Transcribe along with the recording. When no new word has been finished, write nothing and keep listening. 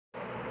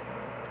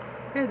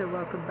Hey there,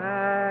 welcome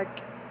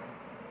back.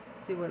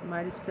 Let's see what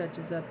Meidastouch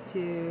is up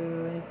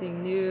to.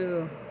 Anything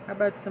new? How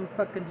about some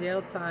fucking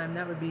jail time?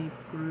 That would be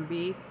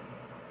groovy.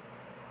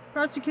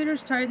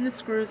 Prosecutors tighten the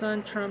screws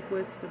on Trump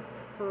with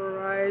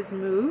surprise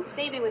move.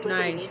 Saving with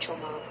Liberty Mutual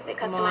move. They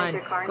Come customize on.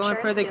 your car Going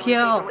insurance. for the They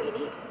kill. only pay for what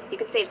you need. You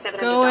could save $700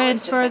 Going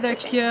just for by the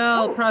switching.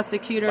 kill,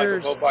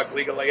 prosecutors. Popok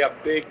Legal AF,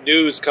 big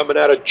news coming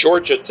out of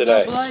Georgia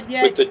today. No blood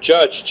yet. With the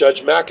judge,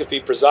 Judge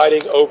McAfee,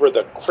 presiding over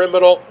the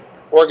criminal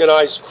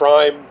organized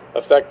crime,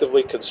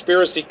 effectively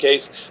conspiracy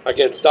case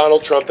against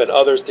Donald Trump and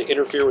others to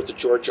interfere with the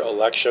Georgia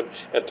election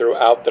and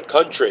throughout the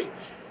country.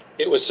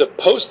 It was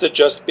supposed to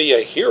just be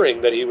a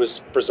hearing that he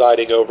was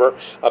presiding over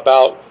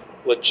about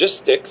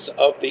logistics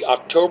of the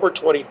October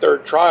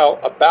 23rd trial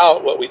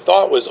about what we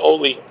thought was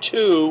only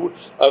 2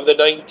 of the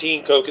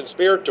 19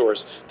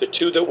 co-conspirators, the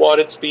 2 that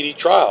wanted speedy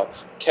trial,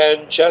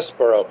 Ken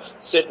Chesebro,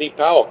 Sidney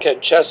Powell. Ken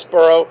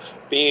Chesebro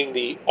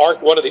being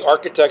one of the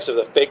architects of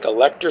the fake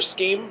elector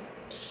scheme,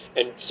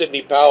 and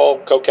Sidney Powell,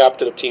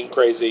 co-captain of Team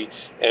Crazy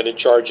and in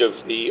charge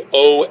of the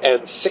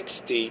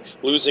 0-60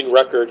 losing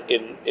record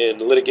in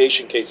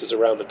litigation cases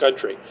around the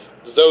country.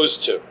 Those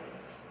 2.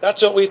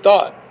 That's what we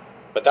thought.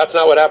 But that's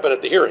not what happened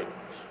at the hearing.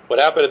 What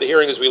happened at the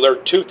hearing is we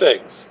learned 2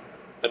 things,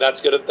 and that's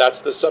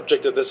the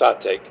subject of this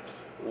hot take.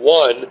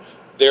 1,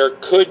 there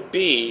could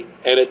be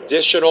an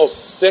additional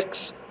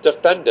 6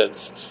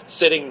 defendants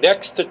sitting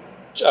next to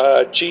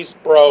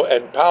Chesebro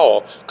and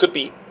Powell. Could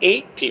be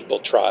 8 people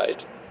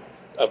tried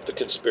of the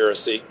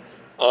conspiracy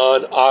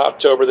on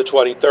October the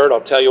 23rd. I'll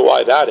tell you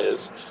why that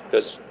is,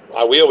 because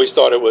we always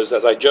thought it was,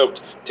 as I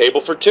joked, table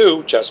for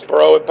 2,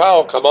 Chesebro and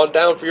Powell, come on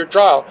down for your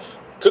trial.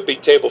 Could be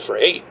table for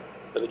 8.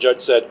 And the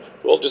judge said,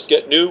 we'll just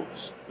get new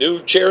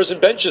chairs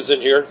and benches in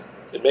here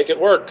and make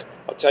it work.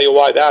 I'll tell you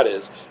why that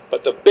is.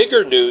 But the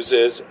bigger news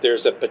is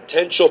there's a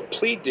potential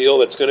plea deal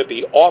that's going to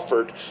be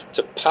offered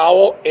to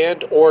Powell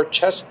and or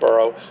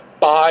Chesebro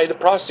by the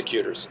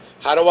prosecutors.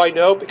 How do I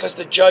know? Because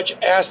the judge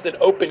asked in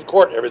open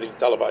court, everything's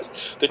televised,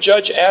 the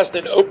judge asked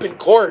in open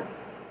court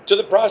to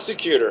the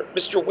prosecutor,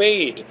 Mr.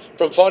 Wade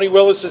from Fonnie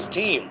Willis's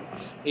team.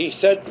 He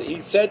said to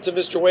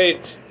Mr. Wade,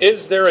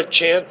 is there a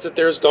chance that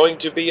there's going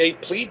to be a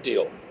plea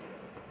deal?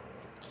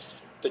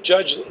 The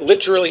judge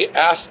literally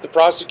asked the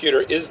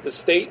prosecutor, is the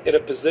state in a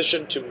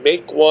position to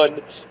make one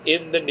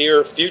in the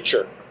near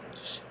future?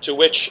 To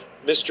which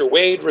Mr.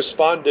 Wade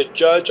responded,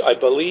 Judge, I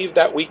believe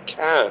that we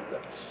can.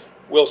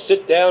 We'll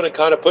sit down and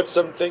kind of put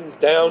some things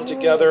down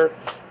together,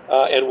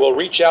 and we'll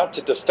reach out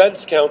to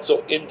defense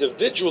counsel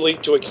individually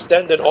to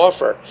extend an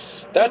offer.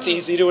 That's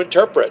easy to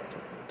interpret.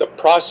 The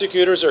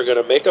prosecutors are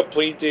going to make a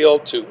plea deal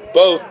to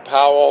both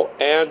Powell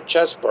and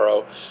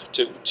Chesebro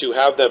to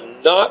have them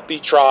not be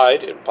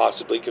tried and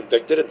possibly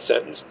convicted and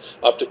sentenced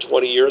up to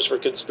 20 years for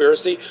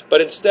conspiracy,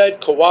 but instead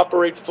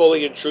cooperate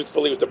fully and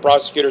truthfully with the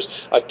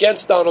prosecutors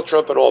against Donald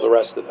Trump and all the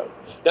rest of them.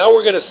 Now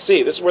we're going to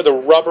see, this is where the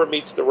rubber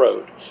meets the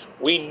road.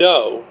 We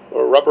know,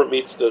 or rubber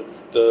meets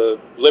the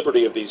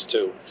liberty of these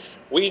 2.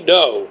 We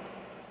know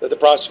that the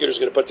prosecutor is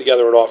going to put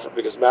together an offer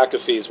because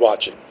McAfee is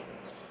watching.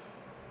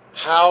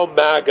 How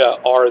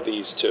MAGA are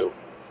these 2?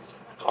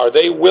 Are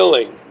they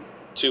willing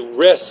to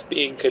risk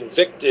being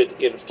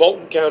convicted in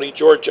Fulton County,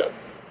 Georgia,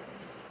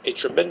 a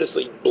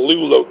tremendously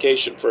blue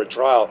location for a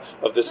trial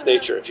of this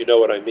nature, if you know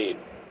what I mean,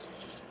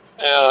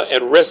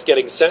 and risk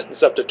getting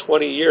sentenced up to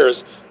 20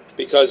 years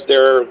because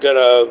they're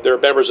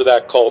members of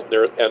that cult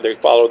and they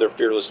follow their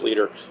fearless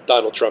leader,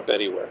 Donald Trump,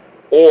 anywhere?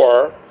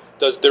 Or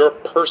does their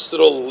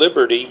personal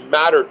liberty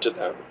matter to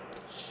them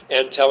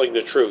and telling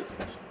the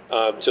truth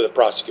to the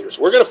prosecutors?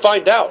 We're going to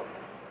find out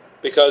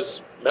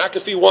because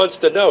McAfee wants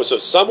to know. So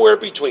somewhere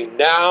between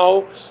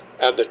now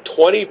and the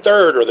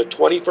 23rd or the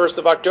 21st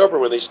of October,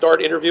 when they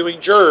start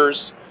interviewing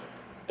jurors,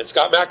 and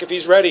Scott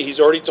McAfee's ready, he's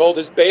already told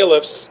his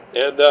bailiffs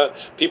and the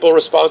people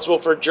responsible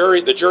for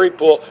the jury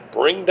pool,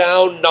 bring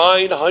down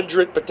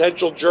 900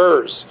 potential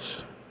jurors.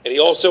 And he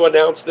also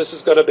announced this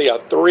is going to be a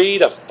 3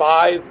 to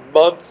 5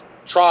 month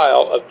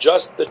trial of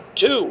just the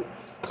 2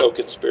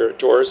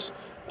 co-conspirators,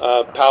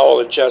 Powell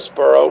and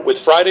Chesebro, with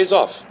Fridays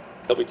off.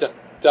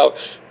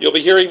 You'll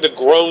be hearing the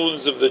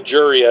groans of the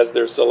jury as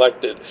they're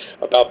selected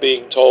about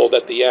being told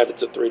at the end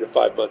it's a 3 to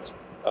 5 months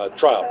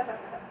trial.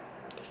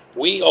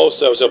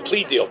 So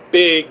plea deal,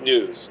 big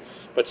news.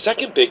 But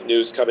second big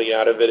news coming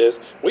out of it is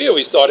we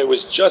always thought it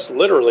was just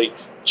literally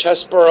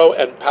Chesebro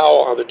and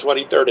Powell on the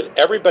 23rd, and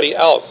everybody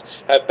else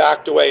had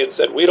backed away and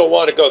said, we don't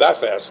want to go that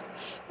fast.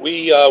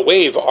 We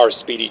waive our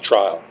speedy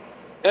trial.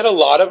 And a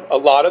lot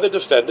of the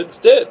defendants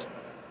did.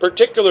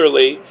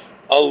 Particularly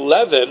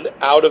 11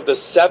 out of the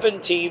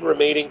 17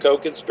 remaining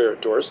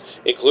co-conspirators,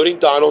 including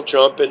Donald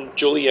Trump and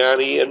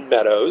Giuliani and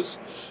Meadows,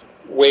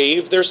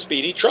 waived their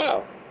speedy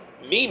trial,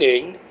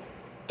 meaning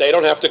they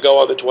don't have to go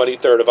on the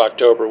 23rd of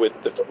October with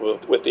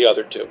the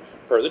other 2,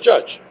 per the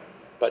judge.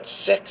 But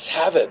 6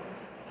 haven't.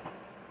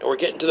 And we're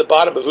getting to the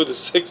bottom of who the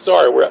 6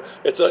 are.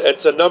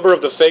 It's a number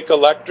of the fake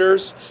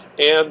electors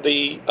and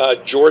the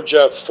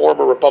Georgia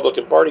former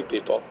Republican Party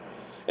people.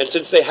 And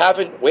since they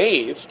haven't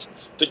waived,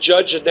 the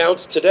judge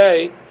announced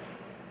today,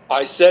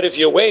 I said if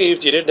you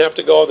waived, you didn't have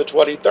to go on the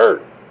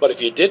 23rd. But if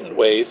you didn't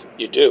waive,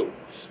 you do.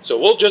 So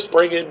we'll just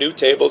bring in new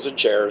tables and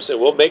chairs, and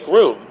we'll make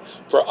room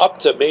for up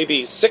to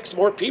maybe 6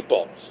 more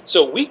people.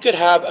 So we could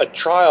have a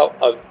trial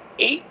of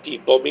 8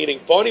 people, meaning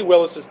Fani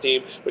Willis's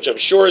team, which I'm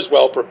sure is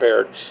well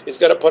prepared, is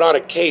going to put on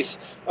a case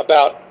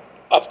about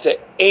up to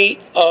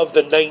 8 of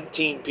the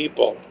 19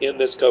 people in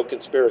this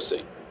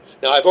co-conspiracy.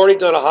 Now, I've already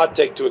done a hot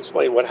take to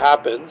explain what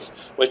happens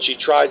when she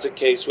tries a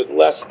case with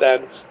less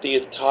than the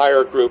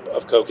entire group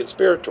of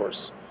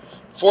co-conspirators.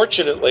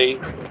 Fortunately,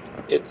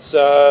 it's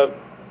the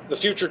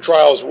future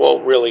trials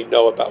won't really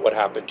know about what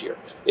happened here.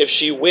 If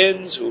she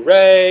wins,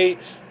 hooray,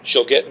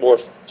 she'll get more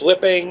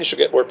flipping, she'll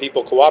get more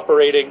people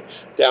cooperating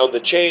down the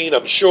chain,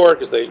 I'm sure,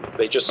 because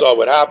they just saw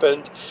what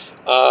happened.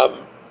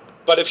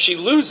 But if she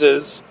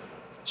loses,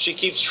 she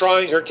keeps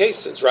trying her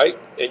cases, right?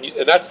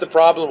 And that's the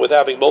problem with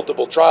having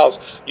multiple trials.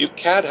 You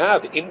can't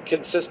have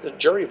inconsistent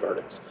jury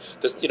verdicts.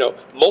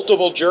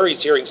 Multiple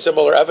juries hearing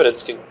similar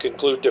evidence can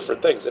conclude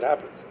different things. It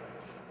happens.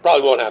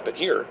 Probably won't happen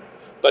here,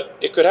 but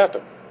it could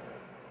happen.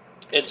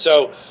 And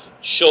so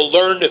she'll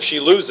learn if she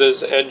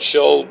loses, and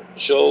she'll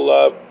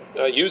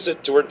use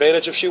it to her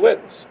advantage if she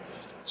wins.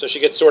 So she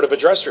gets sort of a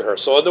dress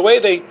rehearsal. And the way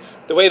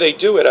they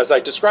do it, as I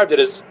described it,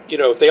 is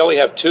if they only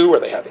have 2 or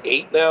they have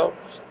 8 now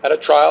at a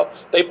trial,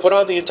 they put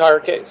on the entire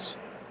case.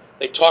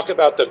 They talk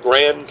about the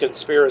grand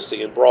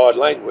conspiracy in broad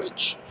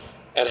language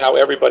and how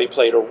everybody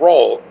played a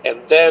role,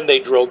 and then they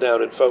drill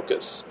down and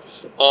focus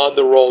on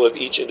the role of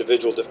each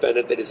individual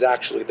defendant that is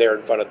actually there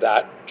in front of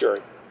that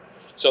jury.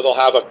 So they'll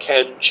have a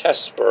Ken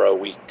Chesborough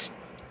week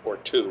or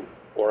 2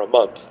 or a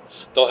month.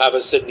 They'll have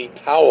a Sidney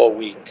Powell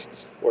week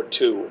or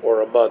 2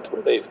 or a month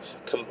where they've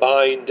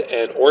combined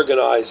and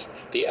organized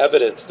the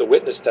evidence, the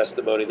witness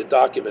testimony, the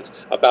documents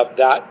about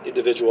that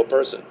individual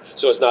person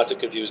so as not to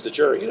confuse the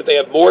jury. And if they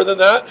have more than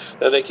that,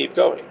 then they keep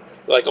going.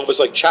 They're almost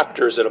like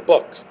chapters in a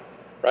book,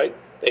 right?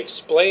 They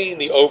explain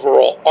the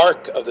overall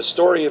arc of the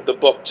story of the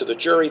book to the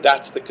jury.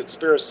 That's the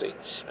conspiracy.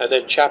 And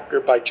then chapter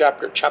by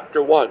chapter,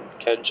 chapter 1,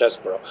 Ken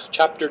Chesborough,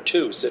 chapter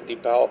 2, Sidney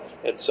Powell,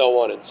 and so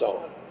on and so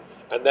on.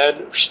 And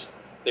then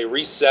they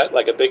reset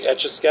like a big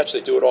Etch-a-Sketch.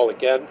 They do it all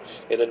again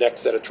in the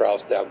next set of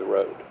trials down the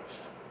road.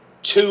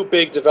 2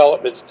 big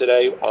developments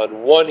today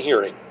on one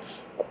hearing,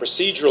 a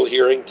procedural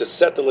hearing to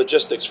set the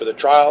logistics for the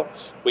trial.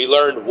 We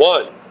learned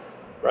 1,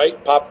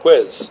 right? Pop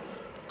quiz.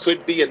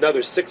 Could be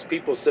another 6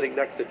 people sitting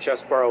next to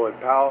Chesborough and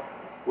Powell.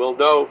 We'll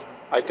know.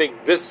 I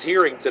think this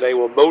hearing today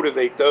will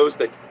motivate those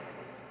that...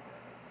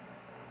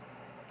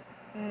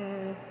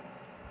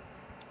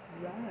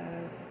 Right.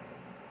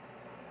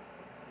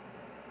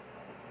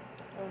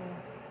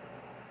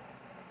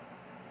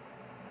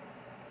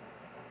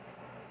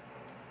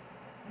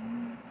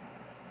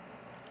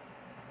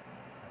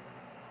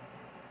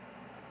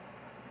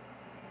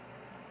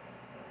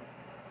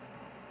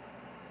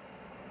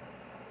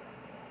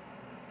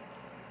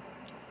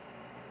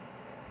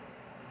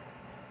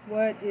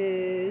 What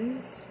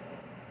is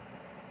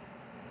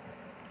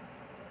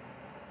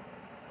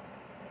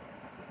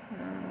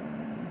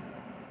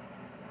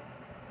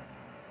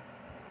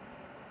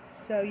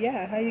so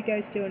yeah, how you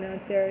guys doing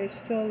out there? You're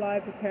still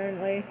alive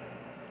apparently.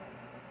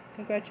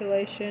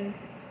 Congratulations.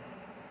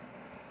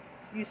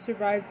 You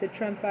survived the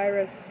Trump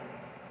virus.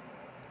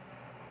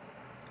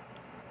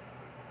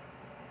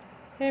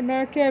 Hey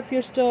America, if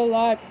you're still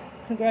alive,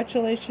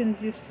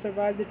 congratulations, you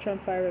survived the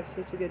Trump virus.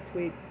 That's a good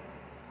tweet.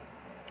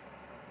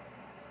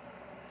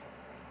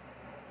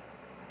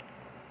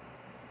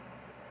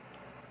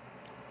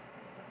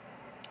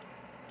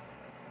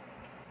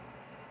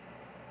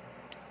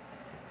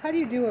 How do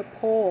you do a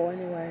poll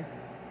anyway?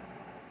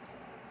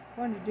 I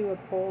wanted to do a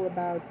poll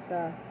about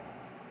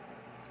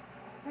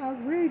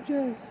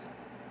outrageous.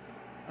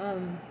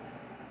 That's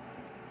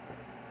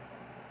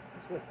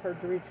what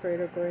Perjury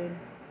Trader Green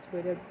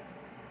tweeted.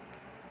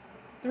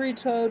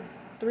 Three-toed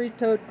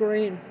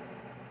green.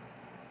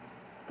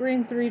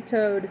 Green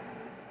 3-toed.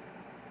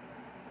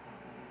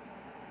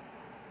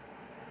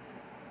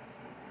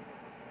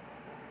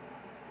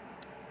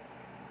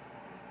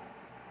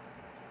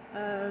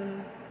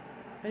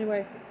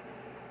 Anyway,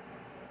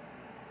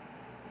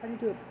 how do you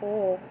do a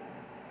poll?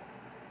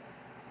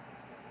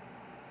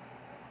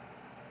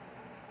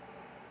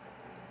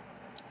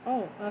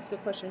 Oh, ask a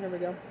question. Here we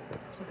go.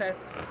 Okay.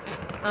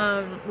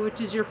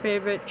 Which is your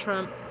favorite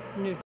Trump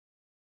new?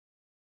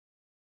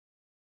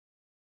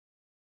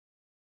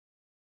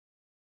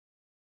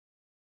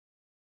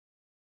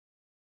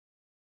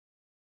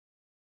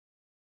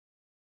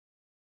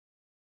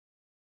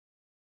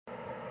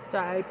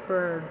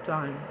 Diaper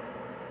done.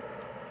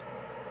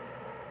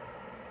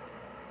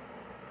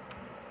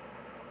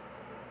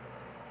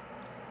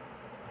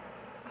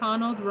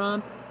 Donald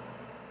Rump.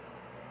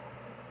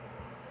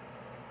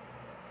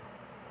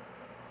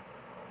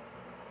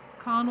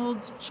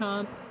 Donald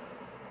Chump.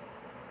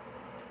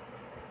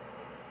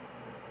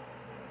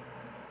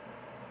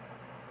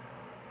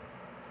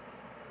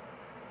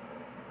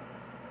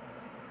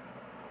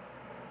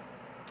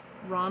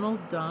 Ronald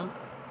Dump.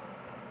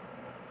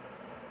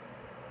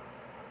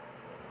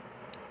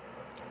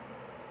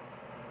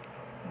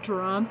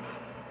 Drumpf.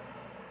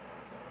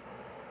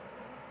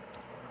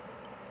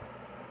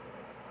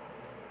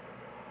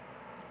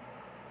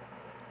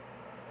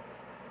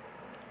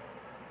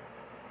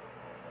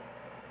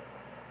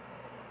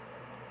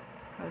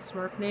 Got a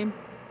Smurf name?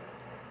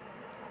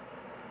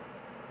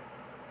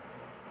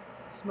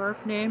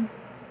 Smurf name?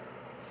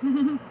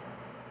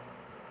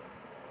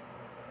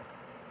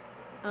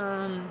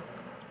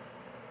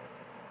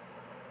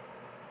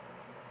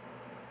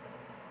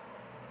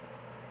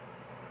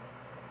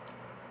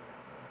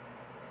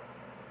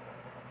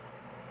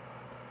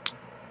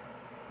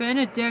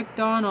 Benedict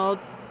Donald.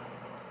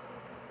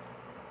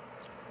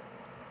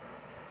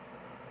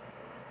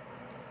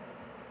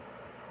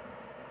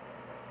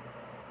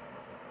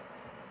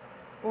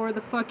 Or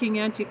the fucking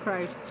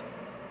Antichrist.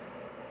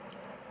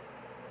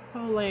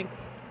 Whole length.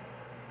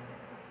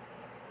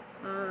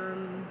 How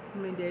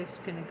many days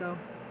can it go?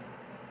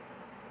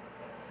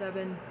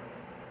 7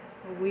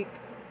 a week.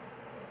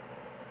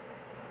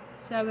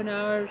 7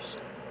 hours.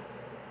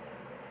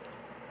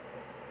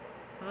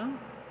 Huh?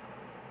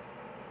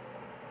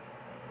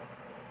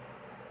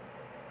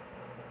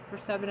 For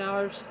 7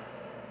 hours.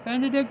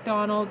 Benedict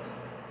Donald.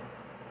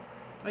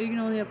 Oh, you can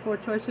only have 4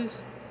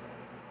 choices?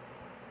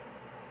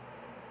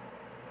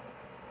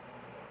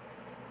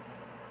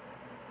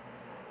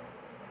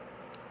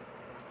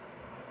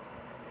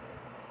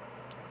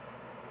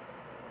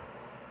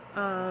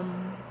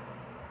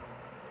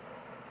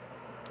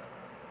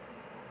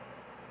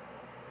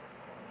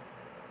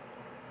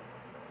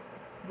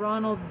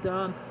 Ronald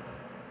Dump.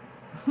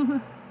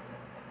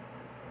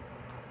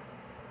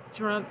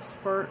 Drump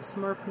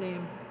Smurf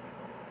name.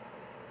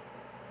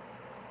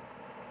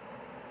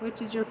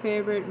 Which is your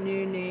favorite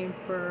new name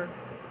for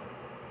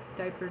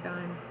Diaper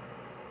Dime?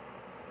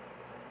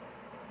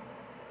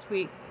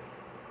 Tweet.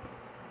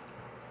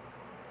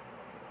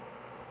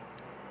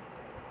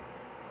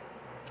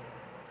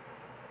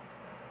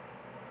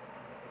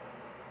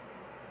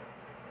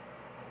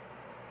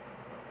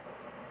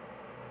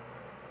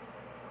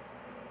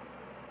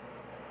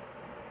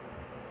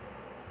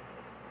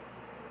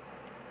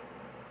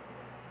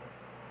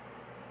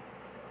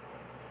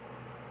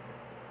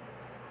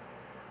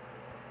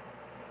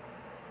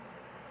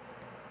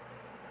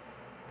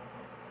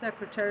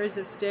 Secretaries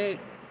of State.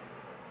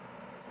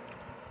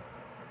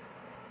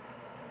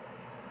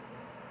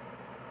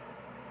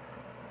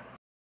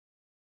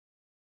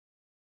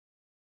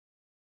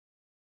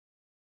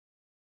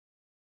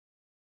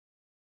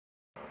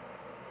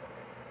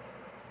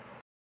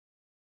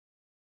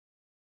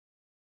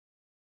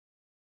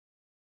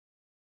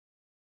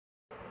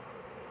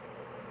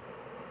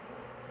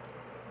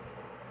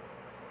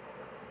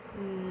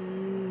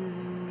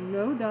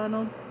 No,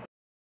 Donald.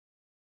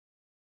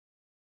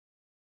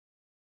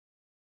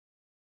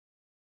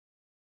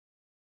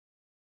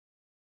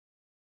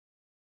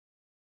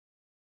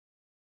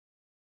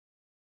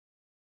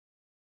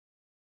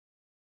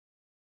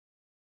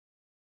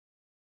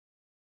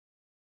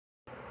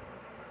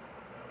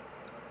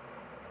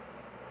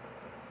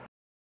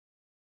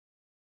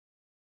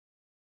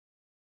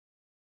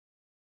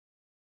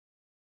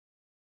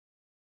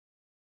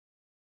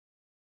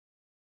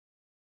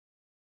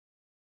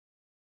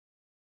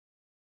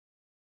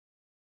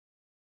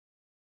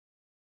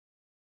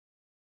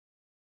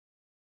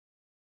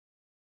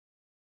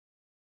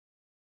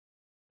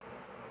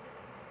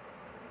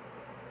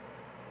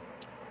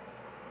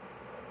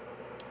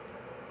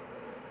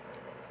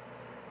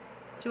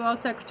 To all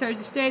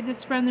Secretaries of State,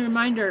 this friendly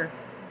reminder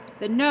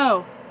that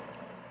no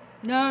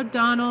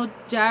Donald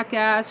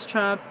Jackass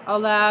Trump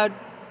allowed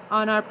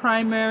on our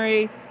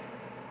primary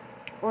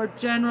or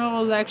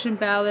general election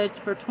ballots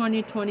for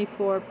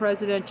 2024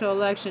 presidential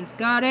elections.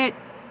 Got it?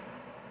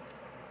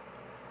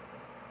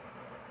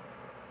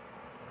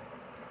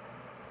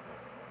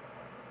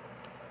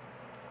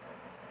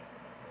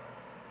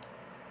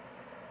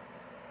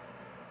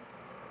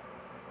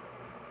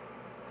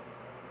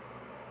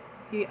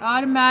 He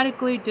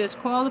automatically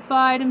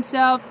disqualified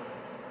himself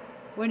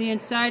when he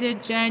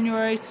incited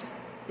January's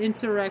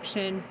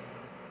insurrection,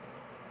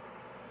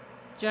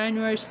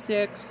 January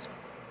 6,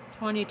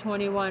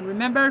 2021.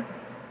 Remember?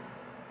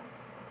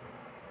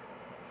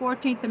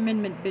 14th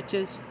Amendment,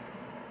 bitches.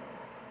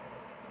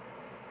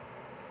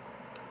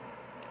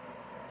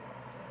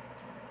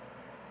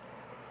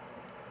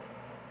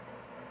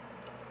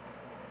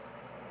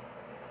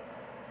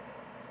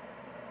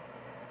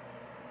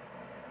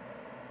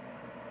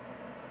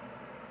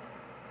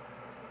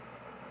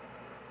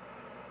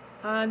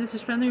 This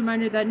is a friendly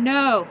reminder that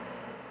no,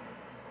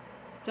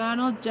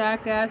 Donald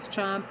Jackass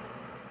Trump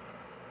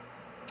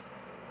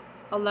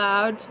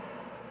allowed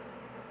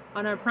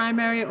on our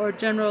primary or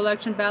general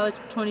election ballots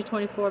for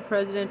 2024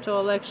 presidential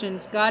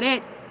elections. Got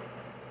it?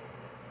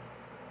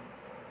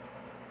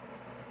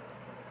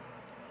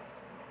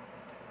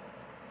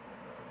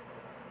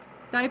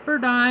 Diaper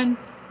Don.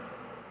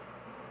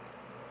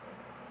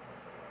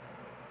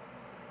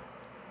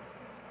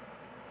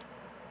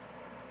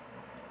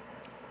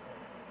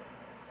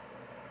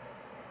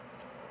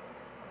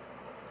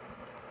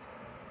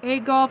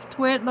 Adolf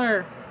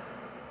Twitler.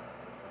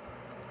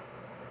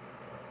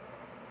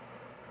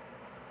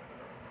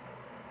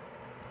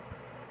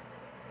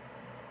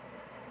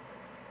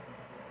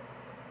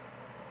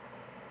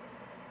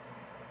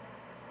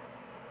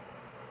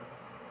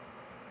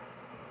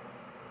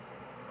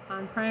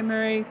 on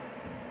primary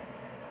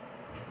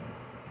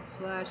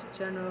 /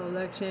 general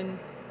election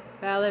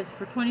ballots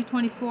for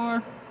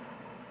 2024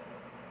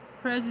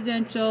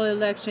 presidential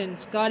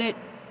elections. Got it?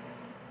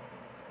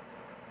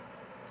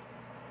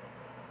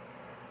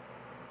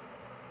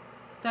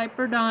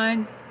 Diaper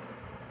Don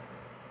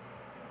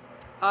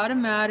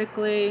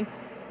automatically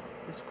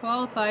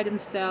disqualified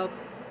himself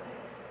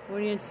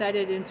when he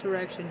incited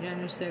insurrection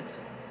January 6,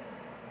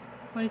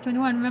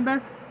 2021,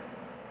 remember?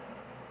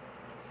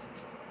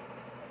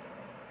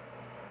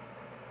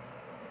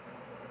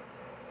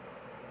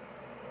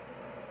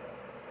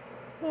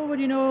 Oh, what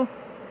do you know?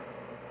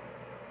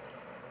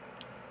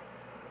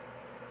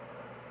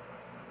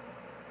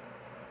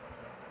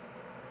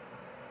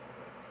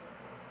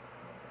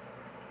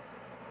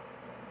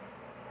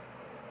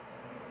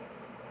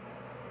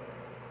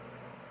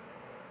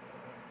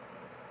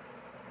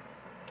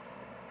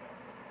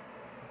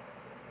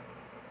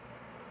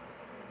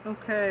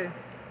 Okay.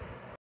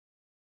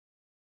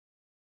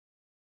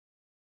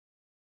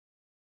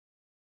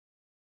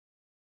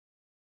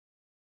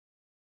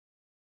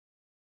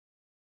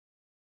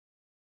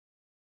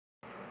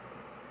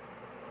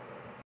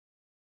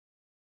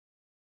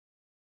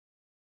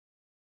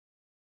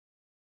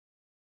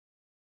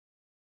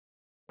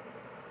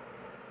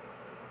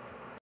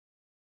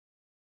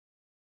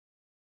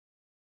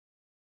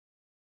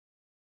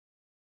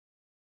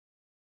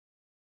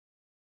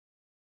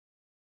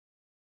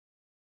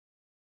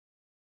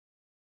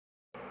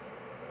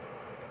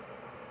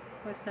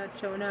 What's not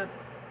showing up?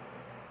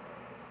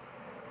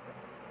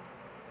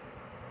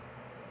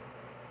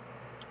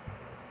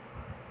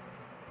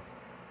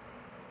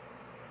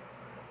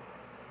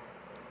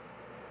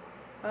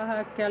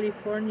 Baja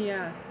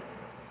California.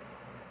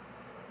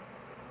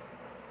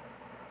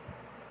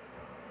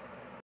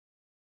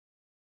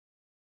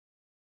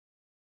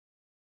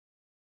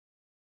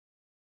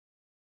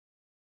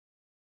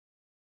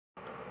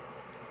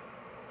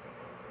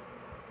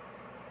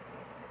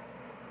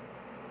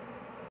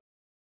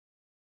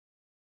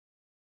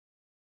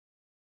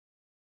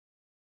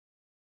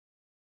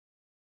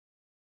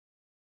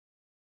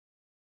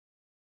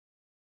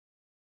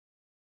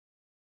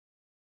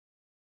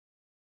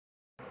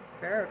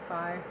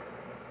 Verify.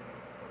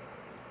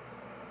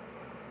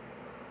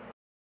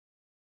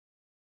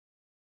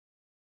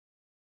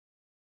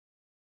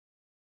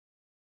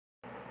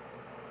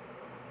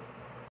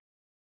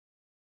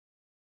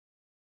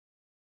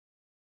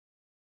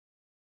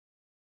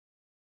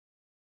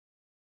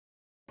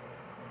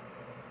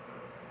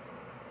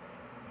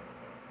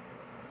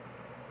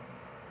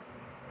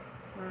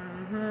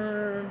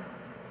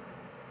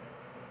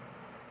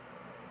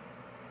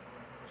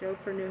 Joe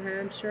for New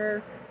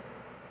Hampshire.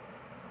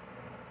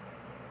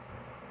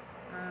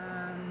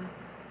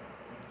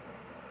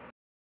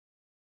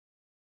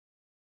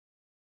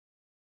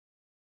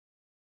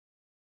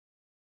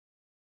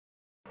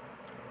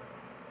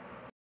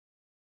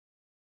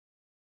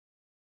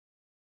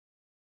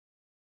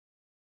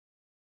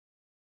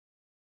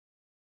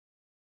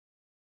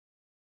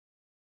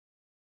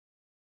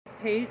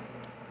 Pete.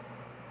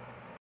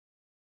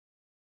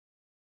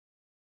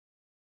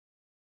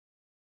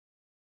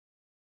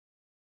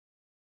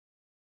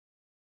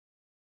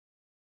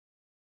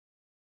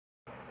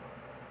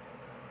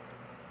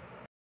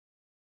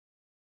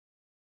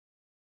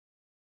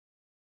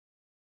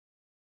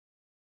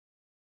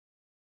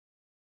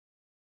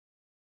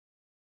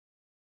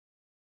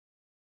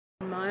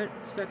 Vermont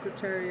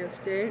Secretary of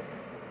State.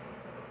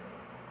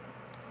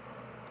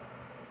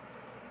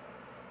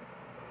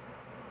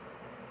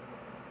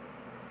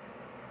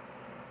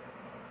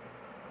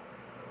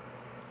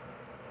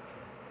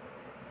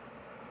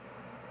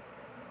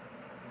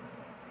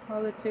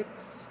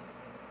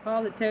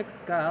 Politics,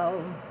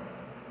 go.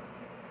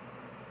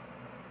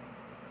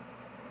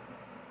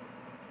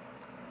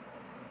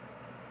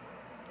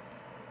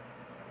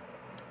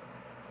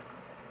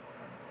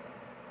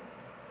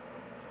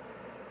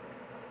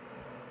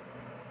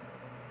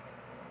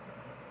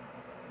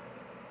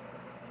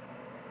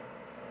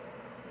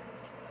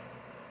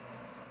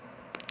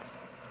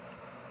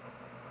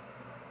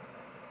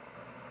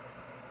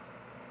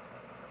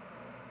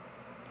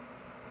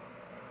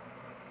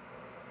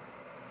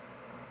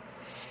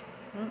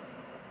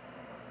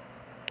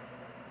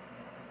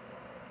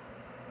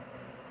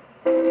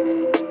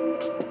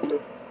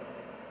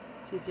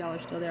 See if y'all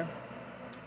are still there.